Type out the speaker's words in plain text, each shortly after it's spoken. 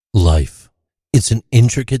Life. It's an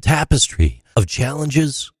intricate tapestry of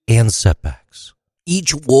challenges and setbacks,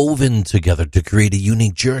 each woven together to create a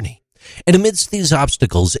unique journey. And amidst these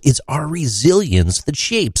obstacles, it's our resilience that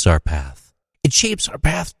shapes our path. It shapes our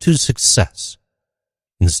path to success.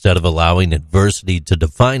 Instead of allowing adversity to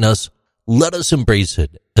define us, let us embrace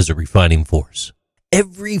it as a refining force.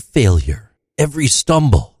 Every failure, every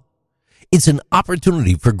stumble, it's an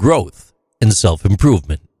opportunity for growth and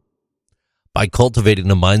self-improvement. By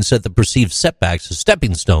cultivating a mindset that perceives setbacks as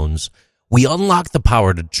stepping stones, we unlock the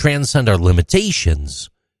power to transcend our limitations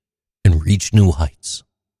and reach new heights.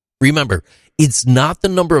 Remember, it's not the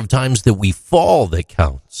number of times that we fall that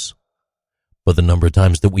counts, but the number of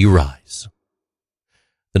times that we rise.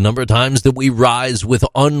 The number of times that we rise with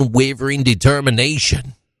unwavering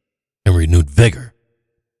determination and renewed vigor.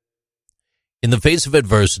 In the face of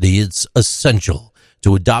adversity, it's essential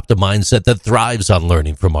to adopt a mindset that thrives on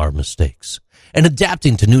learning from our mistakes and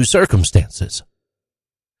adapting to new circumstances.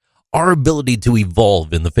 Our ability to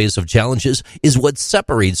evolve in the face of challenges is what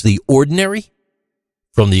separates the ordinary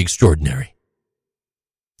from the extraordinary.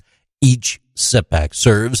 Each setback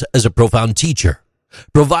serves as a profound teacher,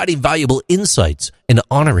 providing valuable insights and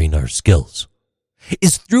honoring our skills.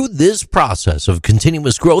 It's through this process of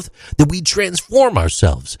continuous growth that we transform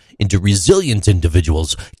ourselves into resilient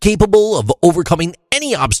individuals capable of overcoming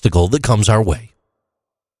any obstacle that comes our way.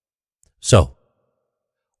 So,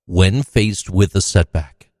 when faced with a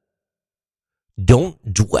setback,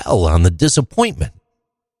 don't dwell on the disappointment.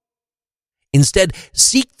 Instead,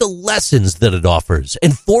 seek the lessons that it offers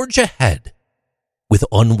and forge ahead with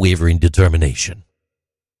unwavering determination.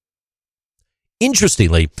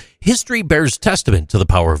 Interestingly, history bears testament to the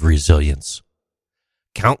power of resilience.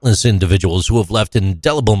 Countless individuals who have left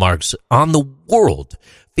indelible marks on the world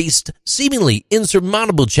faced seemingly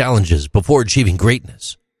insurmountable challenges before achieving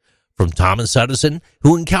greatness. From Thomas Edison,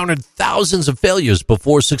 who encountered thousands of failures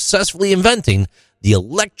before successfully inventing the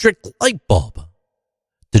electric light bulb,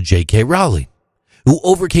 to J.K. Rowling, who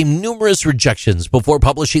overcame numerous rejections before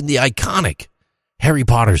publishing the iconic Harry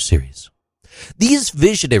Potter series. These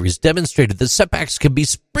visionaries demonstrated that setbacks can be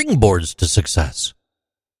springboards to success.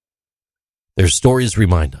 Their stories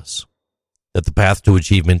remind us that the path to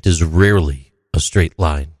achievement is rarely a straight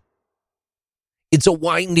line. It's a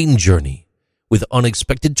winding journey with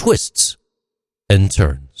unexpected twists and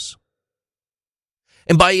turns.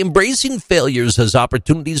 And by embracing failures as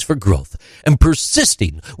opportunities for growth and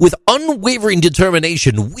persisting with unwavering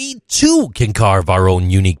determination, we too can carve our own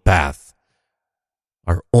unique path.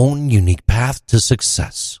 Our own unique path to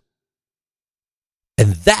success.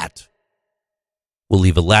 And that will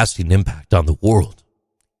leave a lasting impact on the world,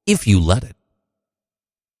 if you let it.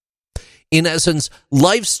 In essence,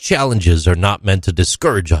 life's challenges are not meant to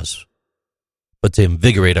discourage us, but to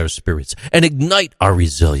invigorate our spirits and ignite our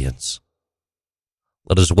resilience.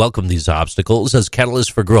 Let us welcome these obstacles as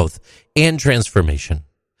catalysts for growth and transformation.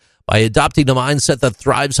 By adopting a mindset that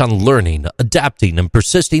thrives on learning, adapting, and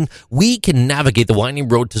persisting, we can navigate the winding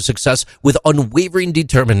road to success with unwavering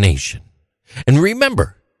determination. And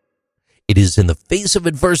remember, it is in the face of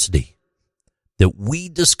adversity that we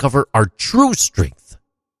discover our true strength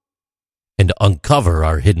and uncover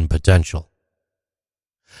our hidden potential.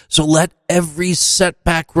 So let every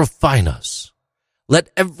setback refine us. Let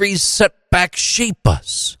every setback shape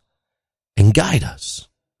us and guide us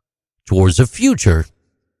towards a future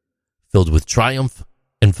filled with triumph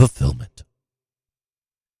and fulfillment.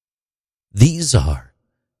 These are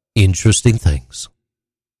Interesting Things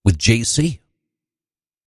with JC.